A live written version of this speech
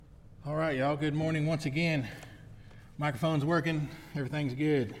All right, y'all, good morning once again. Microphone's working, everything's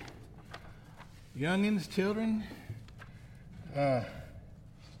good. Youngins, children, it's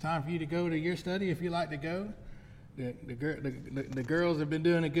time for you to go to your study if you like to go. The girls have been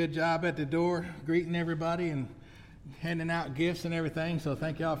doing a good job at the door, greeting everybody and handing out gifts and everything, so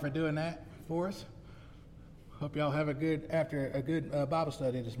thank y'all for doing that for us. Hope y'all have a good Bible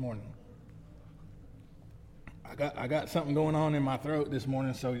study this morning. I got something going on in my throat this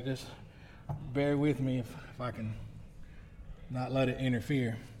morning, so you just bear with me if I can not let it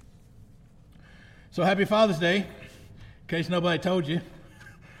interfere. So happy Father's Day. In case nobody told you,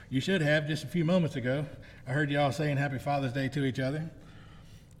 you should have just a few moments ago. I heard y'all saying happy Father's Day to each other.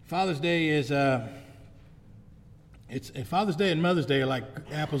 Father's Day is Father's Day and Mother's Day are like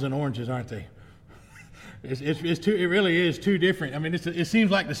apples and oranges, aren't they? It really is two different. I mean, it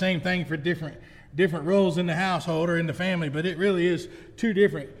seems like the same thing for different roles in the household or in the family, but it really is two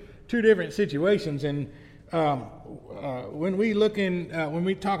different situations. And when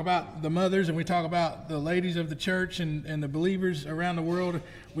we talk about the mothers and we talk about the ladies of the church and the believers around the world,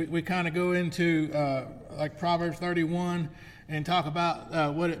 we kind of go into like Proverbs 31 and talk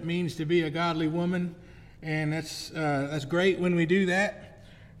about what it means to be a godly woman, and that's great when we do that.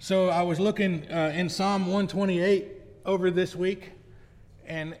 So I was looking in Psalm 128 over this week,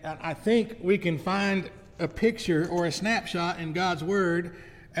 and I think we can find a picture or a snapshot in God's Word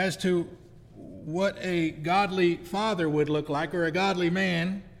as to what a godly father would look like, or a godly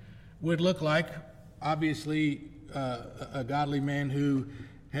man would look like. Obviously, a godly man who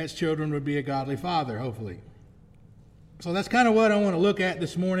has children would be a godly father, hopefully. So that's kind of what I want to look at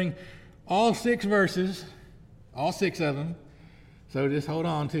this morning. All 6 verses, all 6 of them. So just hold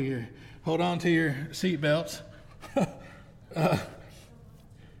on to your seat belts.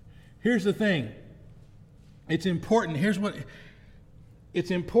 Here's the thing. It's important. It's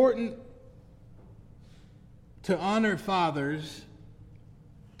important to honor fathers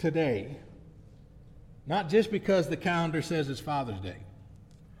today, not just because the calendar says it's Father's Day,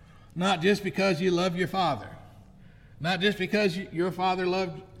 not just because you love your father, not just because your father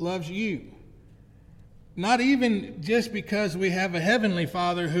loves you, not even just because we have a heavenly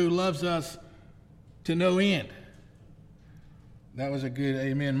Father who loves us to no end. That was a good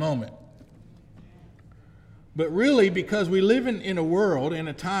amen moment. But really because we live in a world, in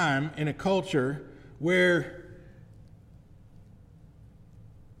a time, in a culture where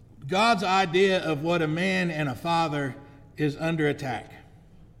God's idea of what a man and a father is under attack.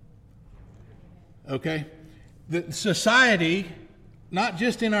 Okay? The society, not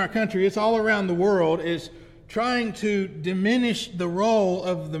just in our country, it's all around the world, is trying to diminish the role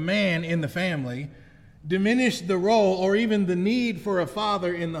of the man in the family, diminish the role or even the need for a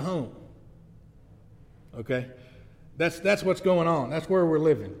father in the home. Okay? That's what's going on. That's where we're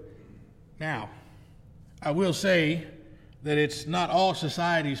living. Now, I will say that it's not all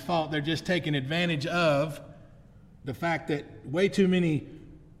society's fault. They're just taking advantage of the fact that way too many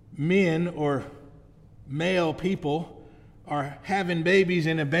men or male people are having babies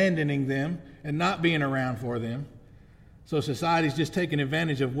and abandoning them and not being around for them. So society's just taking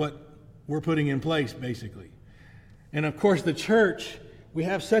advantage of what we're putting in place, basically. And of course, the church, we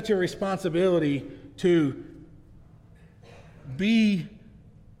have such a responsibility to be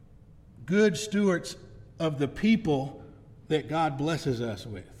good stewards of the people that God blesses us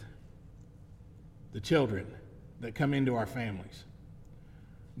with. The children that come into our families.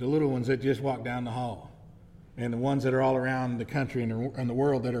 The little ones that just walk down the hall. And the ones that are all around the country and the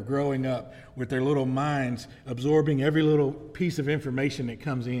world that are growing up with their little minds, absorbing every little piece of information that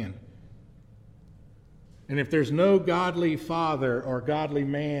comes in. And if there's no godly father or godly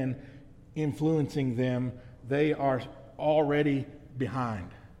man influencing them, they are already behind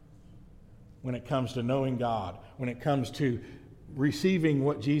when it comes to knowing God, when it comes to receiving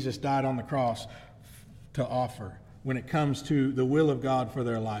what Jesus died on the cross to offer, when it comes to the will of God for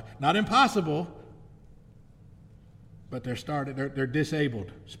their life. Not impossible, but they're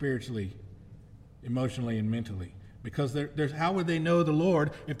disabled spiritually, emotionally, and mentally. Because how would they know the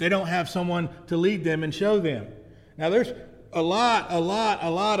Lord if they don't have someone to lead them and show them? Now there's a lot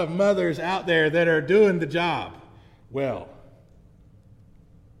of mothers out there that are doing the job well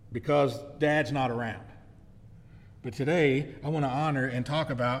because dad's not around. But today I want to honor and talk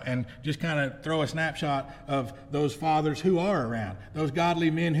about and just kind of throw a snapshot of those fathers who are around, those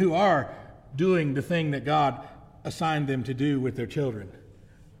godly men who are doing the thing that God assigned them to do with their children.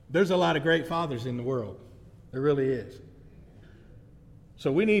 There's a lot of great fathers in the world. There really is.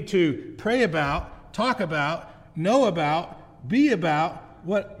 So we need to pray about, talk about, know about, be about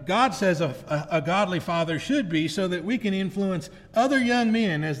what God says a godly father should be, so that we can influence other young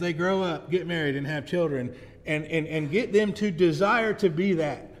men as they grow up, get married, and have children, and get them to desire to be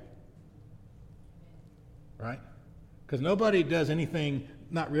that. Right? Because nobody does anything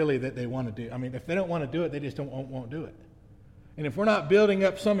not really that they want to do. I mean, if they don't want to do it, they just won't do it. And if we're not building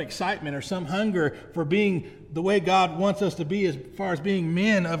up some excitement or some hunger for being the way God wants us to be as far as being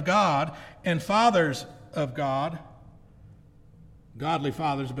men of God and fathers of God, godly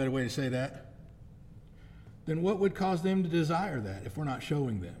fathers is a better way to say that, then what would cause them to desire that if we're not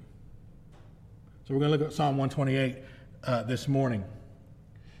showing them? So we're going to look at Psalm 128 this morning.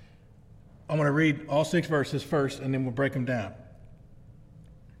 I'm going to read all 6 verses first, and then we'll break them down.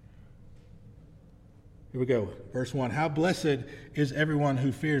 Here we go. Verse 1. How blessed is everyone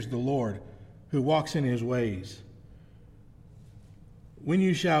who fears the Lord, who walks in his ways. When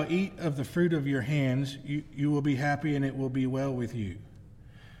you shall eat of the fruit of your hands, you will be happy, and it will be well with you.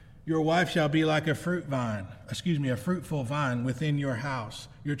 Your wife shall be like a fruitful vine within your house,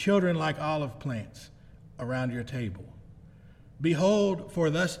 your children like olive plants around your table. Behold, for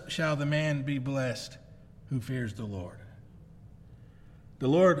thus shall the man be blessed who fears the Lord. The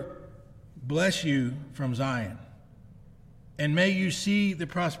Lord bless you from Zion, and may you see the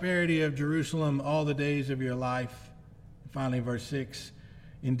prosperity of Jerusalem all the days of your life. And finally, verse 6,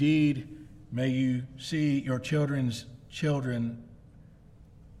 indeed, may you see your children's children.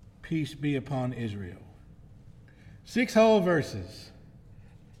 Peace be upon Israel. 6 whole verses.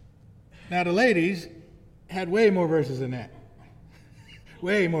 Now, the ladies had way more verses than that.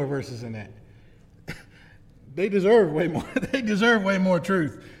 Way more verses than that. They deserve way more. They deserve way more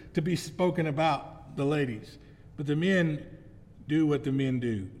truth to be spoken about the ladies. But the men do what the men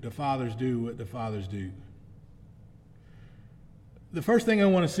do. The fathers do what the fathers do. The first thing I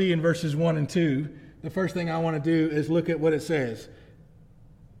want to see in verses 1 and 2, the first thing I want to do is look at what it says.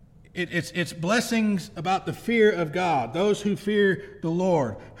 It's blessings about the fear of God, those who fear the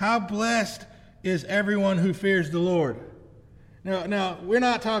Lord. How blessed is everyone who fears the Lord. Now, we're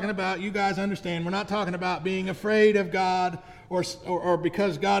not talking about, you guys understand, we're not talking about being afraid of God or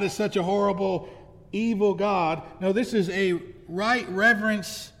because God is such a horrible, evil God. No, this is a right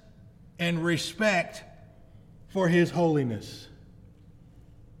reverence and respect for his holiness.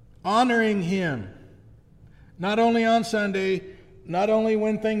 Honoring him, not only on Sunday, not only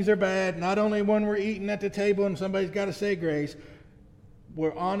when things are bad, not only when we're eating at the table and somebody's got to say grace.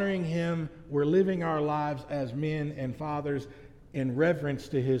 We're honoring him. We're living our lives as men and fathers in reverence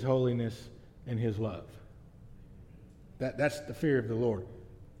to his holiness and his love. That's the fear of the Lord.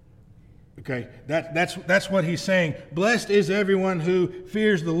 Okay, that's what he's saying. Blessed is everyone who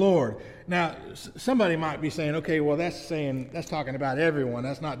fears the Lord. Now, somebody might be saying, okay, well, that's talking about everyone.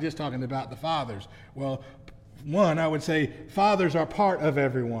 That's not just talking about the fathers. Well, one, I would say fathers are part of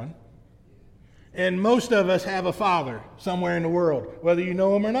everyone. And most of us have a father somewhere in the world, whether you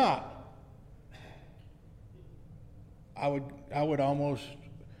know him or not. I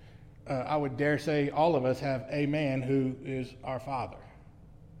would dare say all of us have a man who is our father.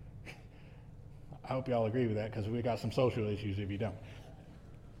 I hope y'all agree with that, because we got some social issues if you don't.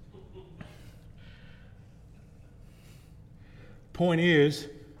 Point is,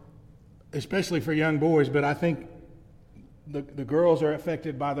 especially for young boys, but I think the girls are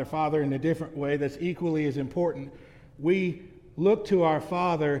affected by their father in a different way that's equally as important. We look to our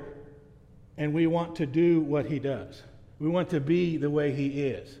father and we want to do what he does. We want to be the way he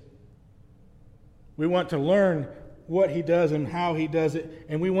is. We want to learn what he does and how he does it,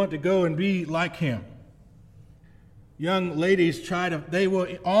 and we want to go and be like him. Young ladies they will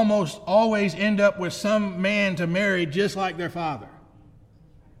almost always end up with some man to marry just like their father.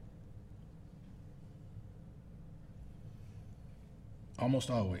 Almost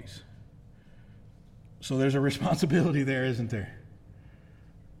always. So there's a responsibility there, isn't there?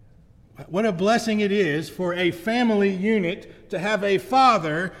 What a blessing it is for a family unit to have a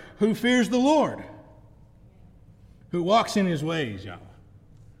father who fears the Lord, who walks in his ways, y'all.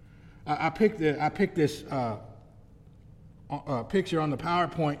 I picked this picture on the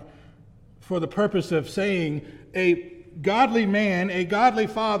PowerPoint for the purpose of saying a godly man, a godly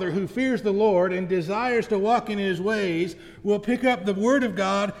father who fears the Lord and desires to walk in his ways will pick up the Word of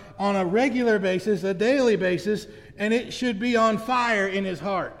God on a regular basis, a daily basis, and it should be on fire in his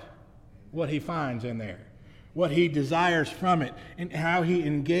heart, what he finds in there, what he desires from it, and how he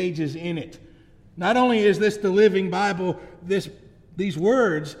engages in it. Not only is this the living Bible, these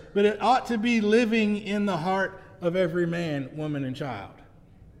words, but it ought to be living in the heart of every man, woman, and child.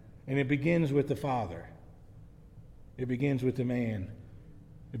 And it begins with the father. It begins with the man.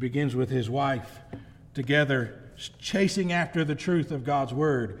 It begins with his wife. Together, chasing after the truth of God's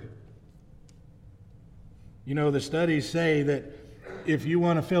word. You know, the studies say that if you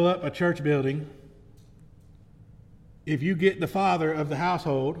want to fill up a church building, if you get the father of the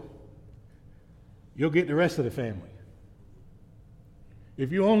household, you'll get the rest of the family.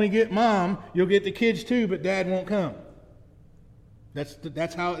 If you only get mom, you'll get the kids too, but dad won't come. That's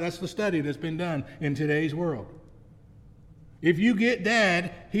the study that's been done in today's world. If you get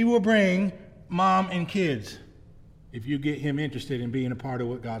dad, he will bring mom and kids. If you get him interested in being a part of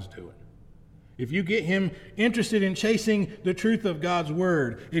what God's doing. If you get him interested in chasing the truth of God's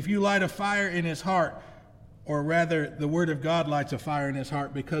word. If you light a fire in his heart, or rather the word of God lights a fire in his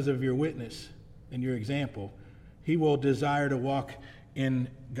heart because of your witness and your example, he will desire to walk in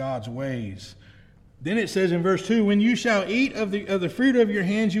God's ways. Then it says in verse 2, when you shall eat of the fruit of your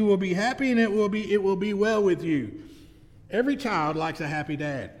hands, you will be happy, and it will be well with you. Every child likes a happy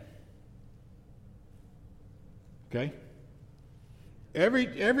dad. Okay?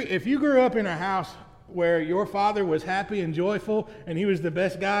 If you grew up in a house where your father was happy and joyful and he was the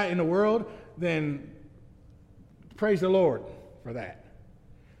best guy in the world, then praise the Lord for that.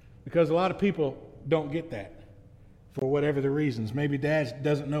 Because a lot of people don't get that for whatever the reasons. Maybe dad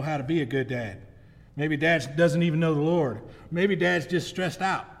doesn't know how to be a good dad. Maybe dad doesn't even know the Lord. Maybe dad's just stressed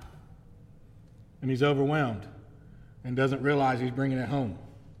out and he's overwhelmed and doesn't realize he's bringing it home.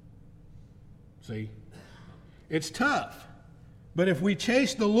 See? It's tough. But if we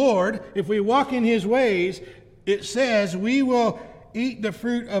chase the Lord, if we walk in his ways, it says we will eat the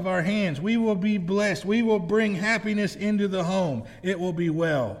fruit of our hands. We will be blessed. We will bring happiness into the home. It will be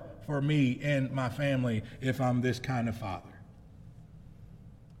well for me and my family if I'm this kind of father.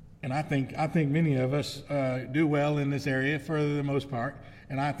 And I think many of us do well in this area for the most part.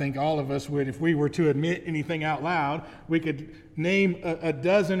 And I think all of us would, if we were to admit anything out loud, we could name a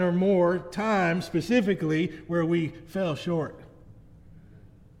dozen or more times specifically where we fell short.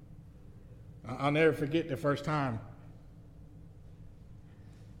 I'll never forget the first time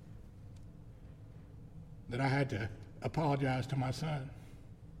that I had to apologize to my son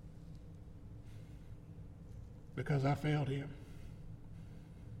because I failed him.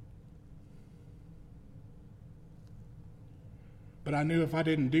 But I knew if I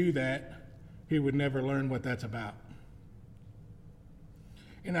didn't do that, he would never learn what that's about.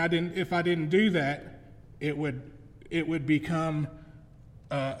 And if I didn't do that, it would become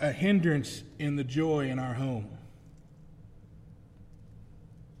a hindrance in the joy in our home.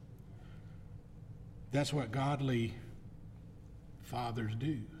 That's what godly fathers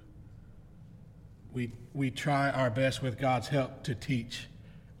do. We try our best with God's help to teach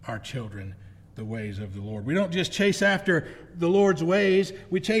our children the ways of the Lord. We don't just chase after the Lord's ways.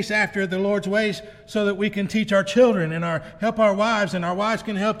 We chase after the Lord's ways so that we can teach our children and help our wives, and our wives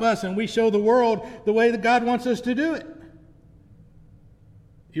can help us, and we show the world the way that God wants us to do it.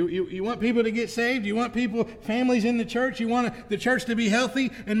 You want people to get saved? You want families in the church? You want the church to be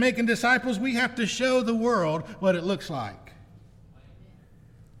healthy and making disciples? We have to show the world what it looks like.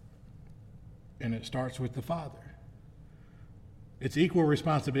 And it starts with the father. It's equal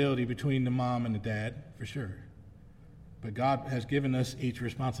responsibility between the mom and the dad, for sure. But God has given us each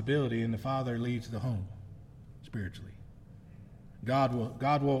responsibility, and the father leads the home spiritually. God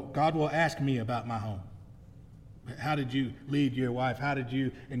will ask me about my home. How did you lead your wife? How did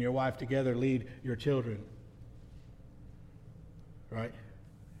you and your wife together lead your children? Right?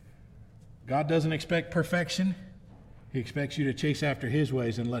 God doesn't expect perfection. He expects you to chase after his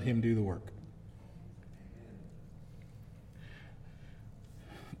ways and let him do the work.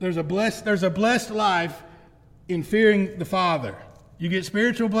 There's a blessed life in fearing the Father. You get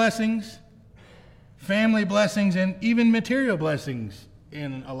spiritual blessings, family blessings, and even material blessings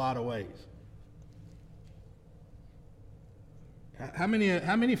in a lot of ways. How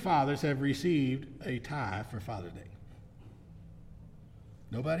many fathers have received a tithe for Father's Day?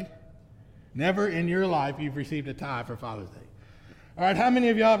 Nobody? Never in your life you've received a tithe for Father's Day. All right, how many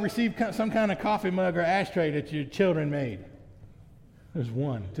of y'all have received some kind of coffee mug or ashtray that your children made? There's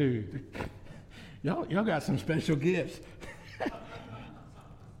 1, 2, 3. Y'all got some special gifts.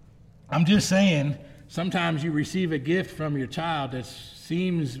 I'm just saying, sometimes you receive a gift from your child that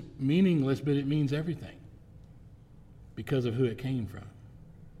seems meaningless, but it means everything because of who it came from.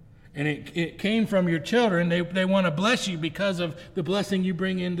 And it came from your children. They want to bless you because of the blessing you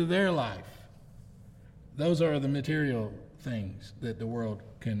bring into their life. Those are the material things that the world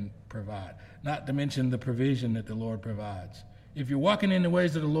can provide, not to mention the provision that the Lord provides. If you're walking in the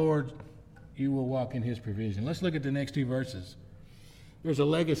ways of the Lord, you will walk in his provision. Let's look at the next 2 verses. There's a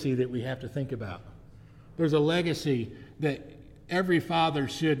legacy that we have to think about. There's a legacy that every father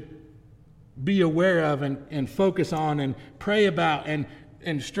should be aware of and focus on and pray about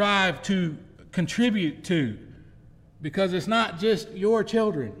and strive to contribute to. Because it's not just your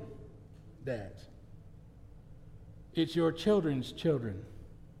children, dads. It's your children's children.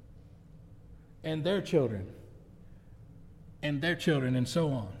 And their children. And their children, and so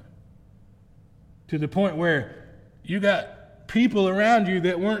on. To the point where you got people around you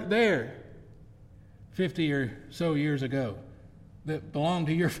that weren't there 50 or so years ago that belong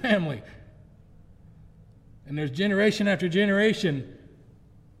to your family. And there's generation after generation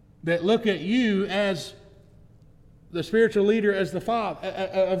that look at you as the spiritual leader, as the father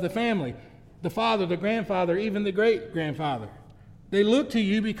of the family, the father, the grandfather, even the great-grandfather. They look to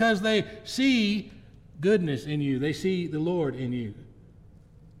you because they see goodness in you. They see the Lord in you.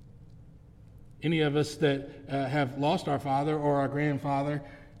 Any of us that have lost our father or our grandfather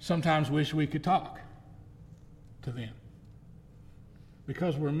sometimes wish we could talk to them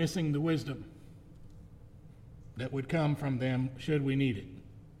because we're missing the wisdom that would come from them should we need it.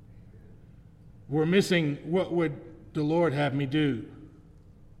 We're missing what would the Lord have me do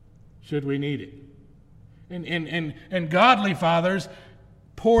should we need it. And godly fathers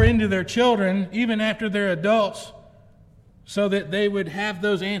pour into their children even after they're adults so that they would have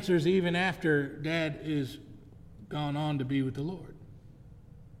those answers even after dad is gone on to be with the Lord.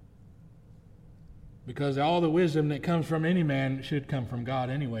 Because all the wisdom that comes from any man should come from God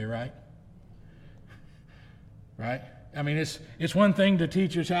anyway, right? Right? I mean, it's one thing to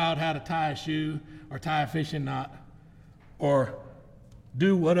teach your child how to tie a shoe or tie a fishing knot or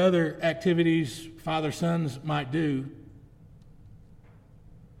do what other activities father-sons might do.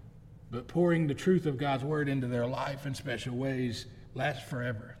 But pouring the truth of God's word into their life in special ways lasts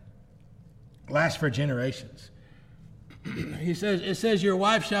forever. Lasts for generations. It says, your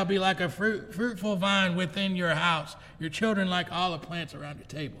wife shall be like a fruitful vine within your house, your children like olive plants around your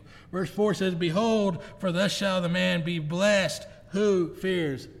table. Verse 4 says, behold, for thus shall the man be blessed who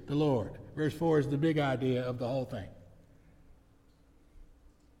fears the Lord. Verse 4 is the big idea of the whole thing.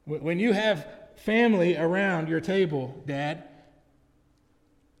 When you have family around your table, Dad,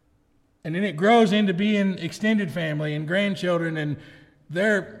 and then it grows into being extended family and grandchildren and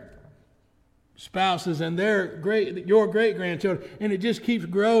their spouses and your great-grandchildren, and it just keeps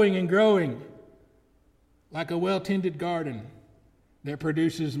growing and growing like a well-tended garden that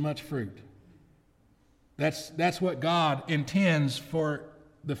produces much fruit. That's what God intends for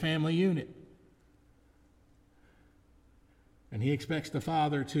the family unit. And he expects the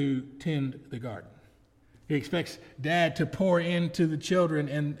father to tend the garden. He expects dad to pour into the children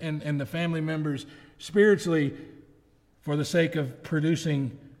and the family members spiritually for the sake of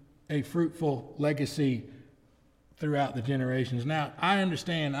producing a fruitful legacy throughout the generations. Now, I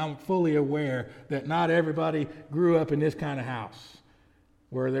understand, I'm fully aware that not everybody grew up in this kind of house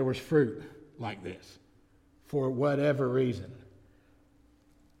where there was fruit like this for whatever reason.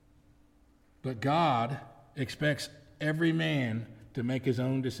 But God expects every man to make his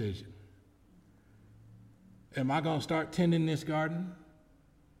own decision. Am I going to start tending this garden?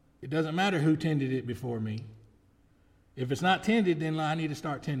 It doesn't matter who tended it before me. If it's not tended, then I need to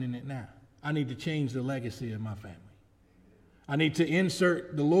start tending it now. I need to change the legacy of my family. I need to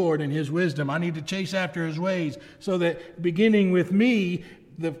insert the Lord and his wisdom. I need to chase after his ways so that beginning with me,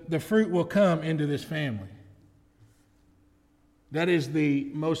 the fruit will come into this family. That is the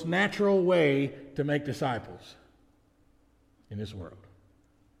most natural way to make disciples in this world.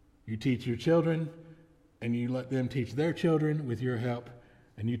 You teach your children, and you let them teach their children with your help,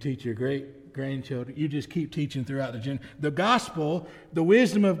 and you teach your great-grandchildren. You just keep teaching throughout the gospel, the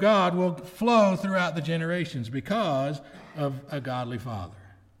wisdom of God will flow throughout the generations because of a godly father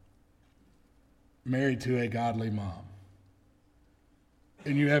married to a godly mom.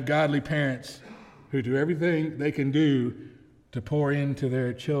 And you have godly parents who do everything they can do to pour into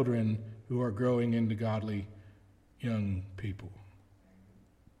their children who are growing into godly young people.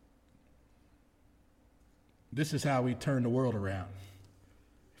 This is how we turn the world around,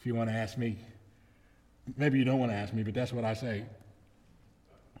 if you want to ask me. Maybe you don't want to ask me, but that's what I say.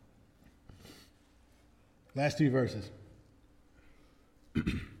 Last two verses.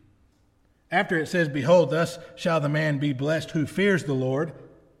 After it says, behold, thus shall the man be blessed who fears the Lord.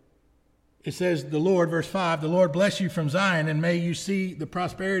 It says, the Lord, verse 5, the Lord bless you from Zion, and may you see the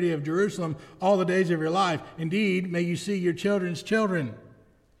prosperity of Jerusalem all the days of your life. Indeed, may you see your children's children.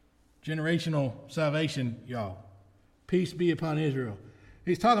 Generational salvation, y'all. Peace be upon Israel.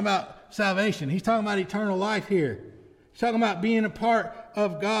 He's talking about salvation. He's talking about eternal life here. He's talking about being a part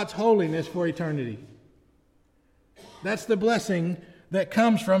of God's holiness for eternity. That's the blessing that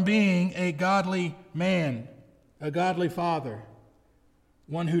comes from being a godly man, a godly father,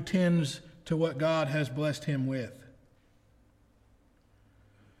 one who tends to what God has blessed him with.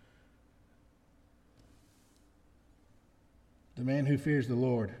 The man who fears the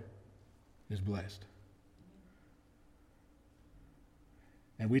Lord is blessed.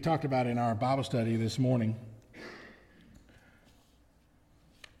 And we talked about in our Bible study this morning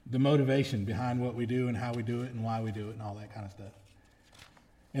the motivation behind what we do and how we do it and why we do it and all that kind of stuff.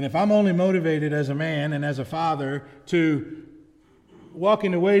 And if I'm only motivated as a man and as a father to walk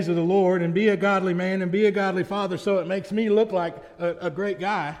in the ways of the Lord and be a godly man and be a godly father so it makes me look like a great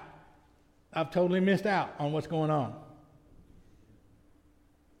guy, I've totally missed out on what's going on.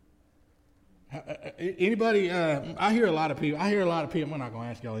 Anybody, I hear a lot of people, I'm not going to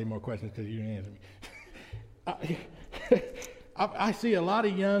ask y'all any more questions because you didn't answer me. I see a lot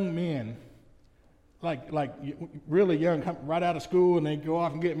of young men, like really young, come right out of school, and they go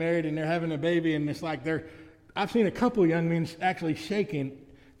off and get married, and they're having a baby, and it's like I've seen a couple of young men actually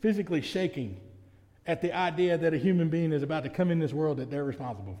physically shaking at the idea that a human being is about to come in this world that they're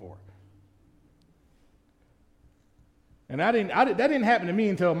responsible for. And that didn't happen to me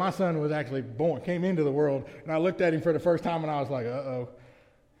until my son was actually born, came into the world, and I looked at him for the first time, and I was like, uh-oh,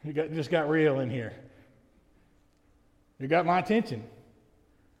 it just got real in here. You got my attention.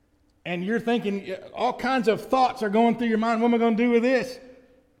 And you're thinking, all kinds of thoughts are going through your mind. What am I going to do with this?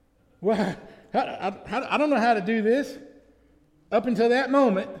 Well, I don't know how to do this. Up until that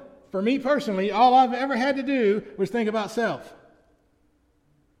moment, for me personally, all I've ever had to do was think about self.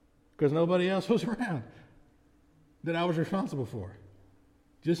 Because nobody else was around that I was responsible for.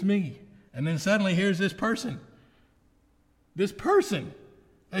 Just me. And then suddenly here's this person,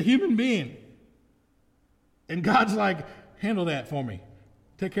 a human being. And God's like, handle that for me.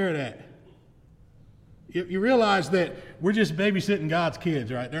 Take care of that. You realize that we're just babysitting God's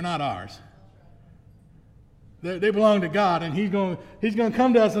kids, right? They're not ours. They belong to God, and He's going to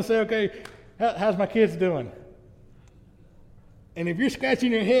come to us and say, okay, how's my kids doing? And if you're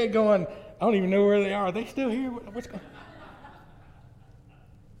scratching your head going, I don't even know where they are. Are they still here? What's going on?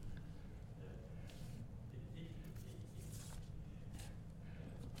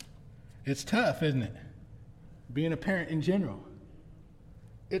 It's tough, isn't it? Being a parent in general.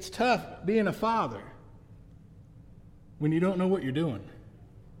 It's tough being a father when you don't know what you're doing.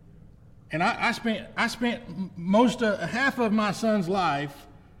 And I spent half of my son's life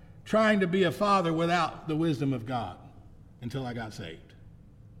trying to be a father without the wisdom of God until I got saved.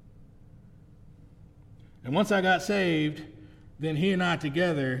 And once I got saved, then he and I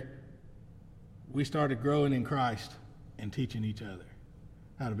together, we started growing in Christ and teaching each other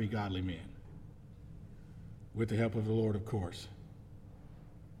how to be godly men. With the help of the Lord, of course.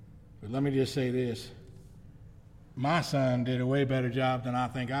 But let me just say this. My son did a way better job than I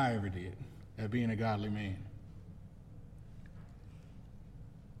think I ever did at being a godly man.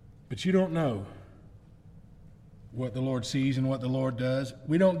 But you don't know what the Lord sees and what the Lord does.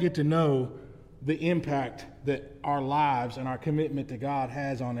 We don't get to know the impact that our lives and our commitment to God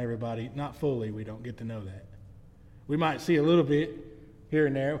has on everybody. Not fully, we don't get to know that. We might see a little bit here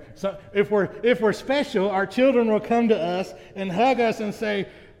and there. So if we're special, our children will come to us and hug us and say,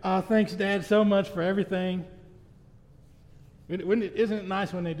 "Oh, thanks, Dad, so much for everything." Isn't it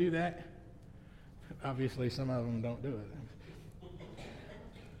nice when they do that? Obviously, some of them don't do it.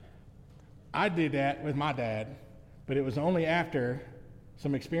 I did that with my dad, but it was only after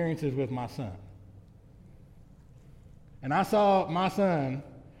some experiences with my son. And I saw my son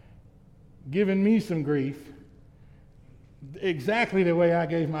giving me some grief exactly the way I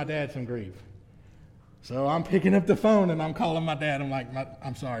gave my dad some grief. So I'm picking up the phone and I'm calling my dad. I'm like,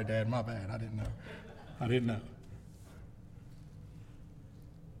 I'm sorry, Dad, my bad. I didn't know.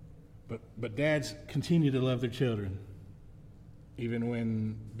 But dads continue to love their children, even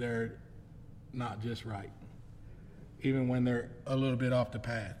when they're not just right. Even when they're a little bit off the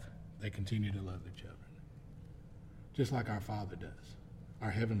path, they continue to love their children. Just like our Father does,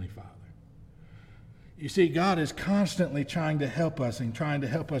 our Heavenly Father. You see, God is constantly trying to help us and trying to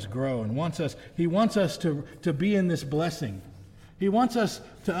help us grow and He wants us to be in this blessing. He wants us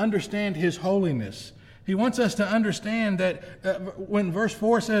to understand His holiness. He wants us to understand that when verse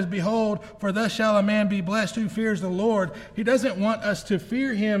 4 says, "Behold, for thus shall a man be blessed who fears the Lord," He doesn't want us to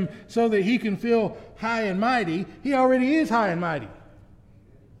fear Him so that He can feel high and mighty. He already is high and mighty.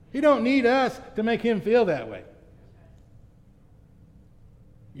 He don't need us to make Him feel that way.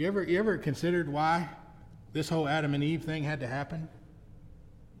 You ever considered why this whole Adam and Eve thing had to happen?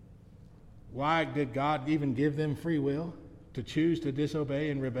 Why did God even give them free will to choose to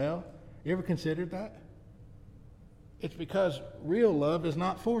disobey and rebel? You ever considered that? It's because real love is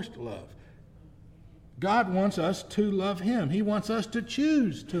not forced love. God wants us to love Him. He wants us to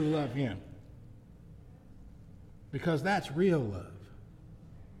choose to love Him. because that's real love.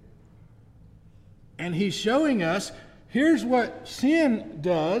 And he's showing us, here's what sin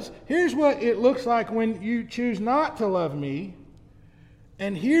does. Here's what it looks like when you choose not to love me.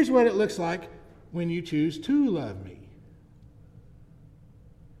 And here's what it looks like when you choose to love me.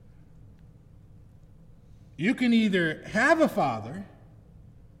 You can either have a father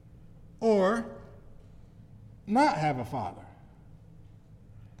or not have a father.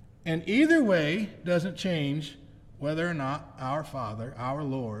 And either way doesn't change whether or not our Father, our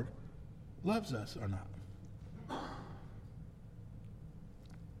Lord, loves us or not.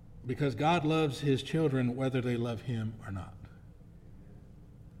 Because God loves his children whether they love him or not.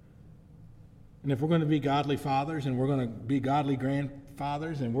 And if we're going to be godly fathers and we're going to be godly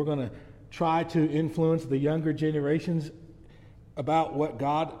grandfathers and we're going to try to influence the younger generations about what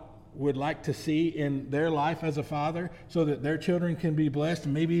God would like to see in their life as a father so that their children can be blessed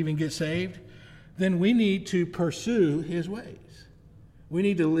and maybe even get saved, then we need to pursue his ways. We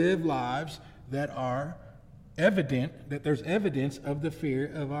need to live lives that are evident, that there's evidence of the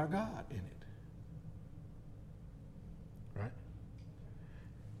fear of our God in it. Right?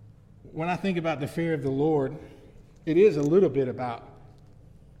 When I think about the fear of the Lord, it is a little bit about,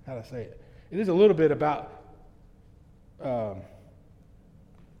 how do I say it? It is a little bit about,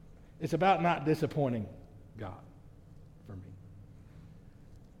 it's about not disappointing God for me.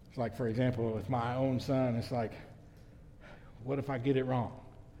 It's like, for example, with my own son, it's like, what if I get it wrong?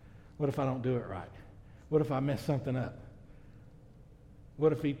 What if I don't do it right? What if I mess something up?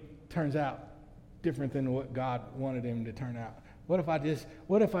 What if he turns out different than what God wanted him to turn out? What if I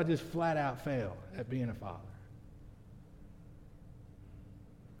just flat out fail at being a father?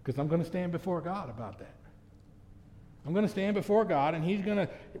 Because I'm going to stand before God about that. I'm going to stand before God, and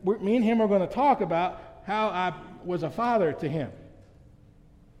me and him are going to talk about how I was a father to him.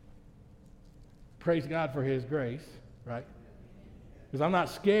 Praise God for his grace, right? Because I'm not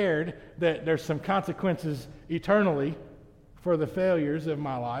scared that there's some consequences eternally for the failures of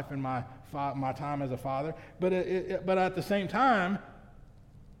my life and my time as a father. But at the same time,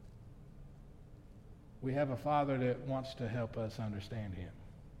 we have a Father that wants to help us understand him.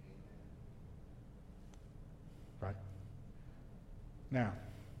 Right? Now,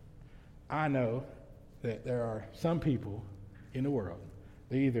 I know that there are some people in the world,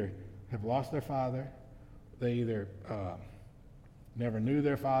 they either have lost their father, they either never knew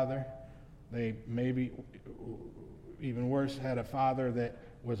their father, they maybe, even worse, had a father that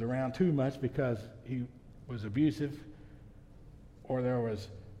was around too much because he was abusive, or there was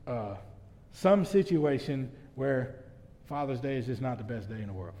some situation where Father's Day is just not the best day in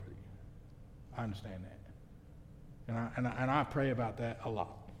the world for you. I understand that. And I pray about that a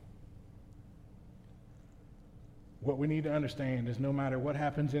lot. What we need to understand is no matter what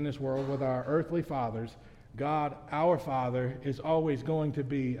happens in this world with our earthly fathers, God, our Father, is always going to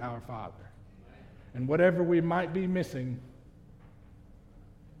be our Father. And whatever we might be missing,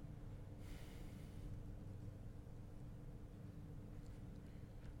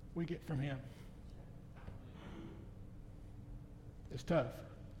 we get from him. It's tough.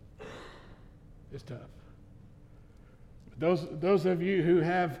 It's tough. Those of you who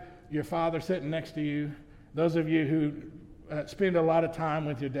have your father sitting next to you, those of you who spend a lot of time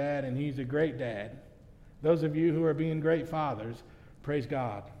with your dad and he's a great dad, those of you who are being great fathers, praise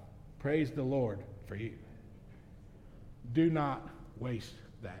God. Praise the Lord for you. Do not waste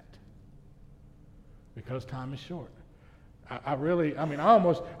that, because time is short. I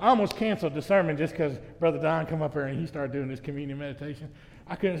almost canceled the sermon just because Brother Don come up here and he started doing this communion meditation.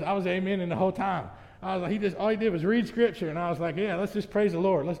 I was amening the whole time. I was like, all he did was read scripture, and I was like, yeah, let's just praise the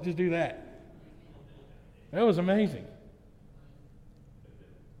Lord. Let's just do that. That was amazing.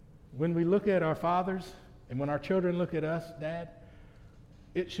 When we look at our fathers and when our children look at us, Dad,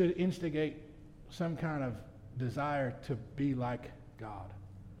 it should instigate some kind of desire to be like God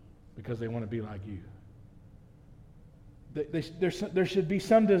because they want to be like you. There should be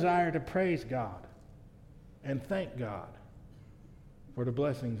some desire to praise God and thank God for the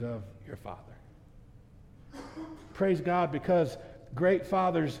blessings of your Father. Praise God because great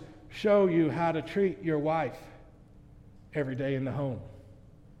fathers show you how to treat your wife every day in the home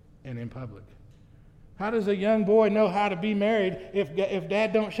and in public. How does a young boy know how to be married if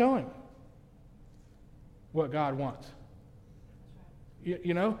dad don't show him what God wants?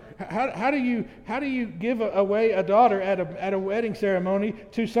 You know, how do you give away a daughter at a wedding ceremony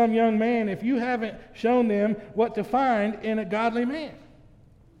to some young man if you haven't shown them what to find in a godly man?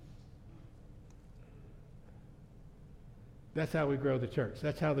 That's how we grow the church.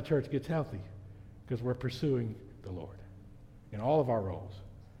 That's how the church gets healthy, because we're pursuing the Lord in all of our roles.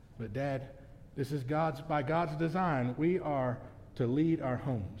 But Dad, This is by God's design. We are to lead our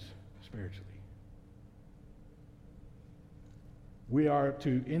homes spiritually. We are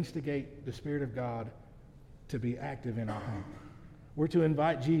to instigate the Spirit of God to be active in our home. We're to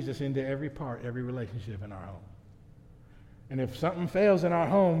invite Jesus into every part, every relationship in our home. And if something fails in our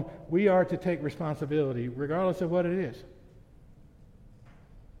home, we are to take responsibility, regardless of what it is.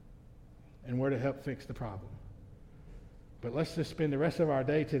 And we're to help fix the problem. But let's just spend the rest of our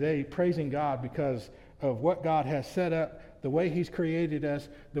day today praising God because of what God has set up, the way He's created us,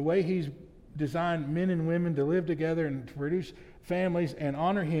 the way He's designed men and women to live together and to produce families and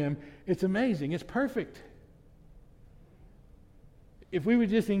honor Him. It's amazing. It's perfect. If we would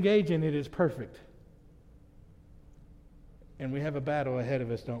just engage in it, it's perfect. And we have a battle ahead of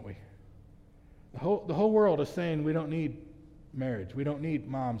us, don't we? The whole world is saying we don't need marriage. We don't need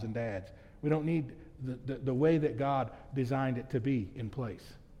moms and dads. We don't need the way that God designed it to be in place.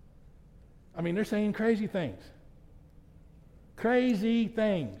 I mean, they're saying crazy things. Crazy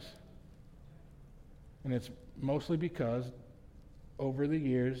things. And it's mostly because over the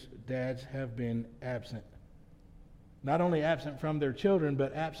years, dads have been absent. Not only absent from their children,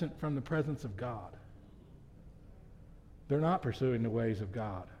 but absent from the presence of God. They're not pursuing the ways of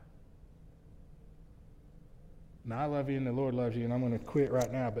God. Now, I love you and the Lord loves you, and I'm going to quit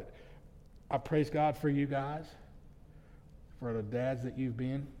right now, but I praise God for you guys, for the dads that you've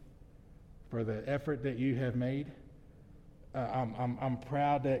been, for the effort that you have made. I'm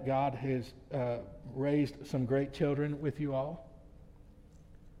proud that God has raised some great children with you all.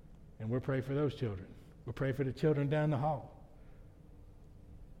 And we'll pray for those children. We'll pray for the children down the hall.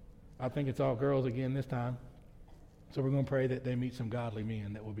 I think it's all girls again this time. So we're going to pray that they meet some godly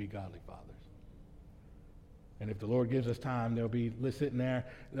men that will be godly fathers. And if the Lord gives us time, they'll be sitting there.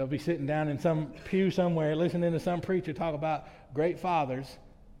 They'll be sitting down in some pew somewhere listening to some preacher talk about great fathers.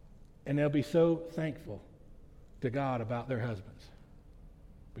 And they'll be so thankful to God about their husbands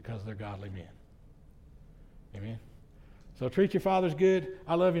because they're godly men. Amen. So treat your fathers good.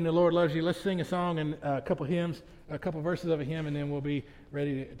 I love you and the Lord loves you. Let's sing a song and a couple hymns, a couple verses of a hymn, and then we'll be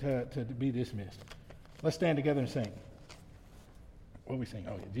ready to be dismissed. Let's stand together and sing. What do we sing?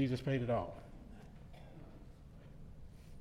 Oh, yeah, Jesus paid it all.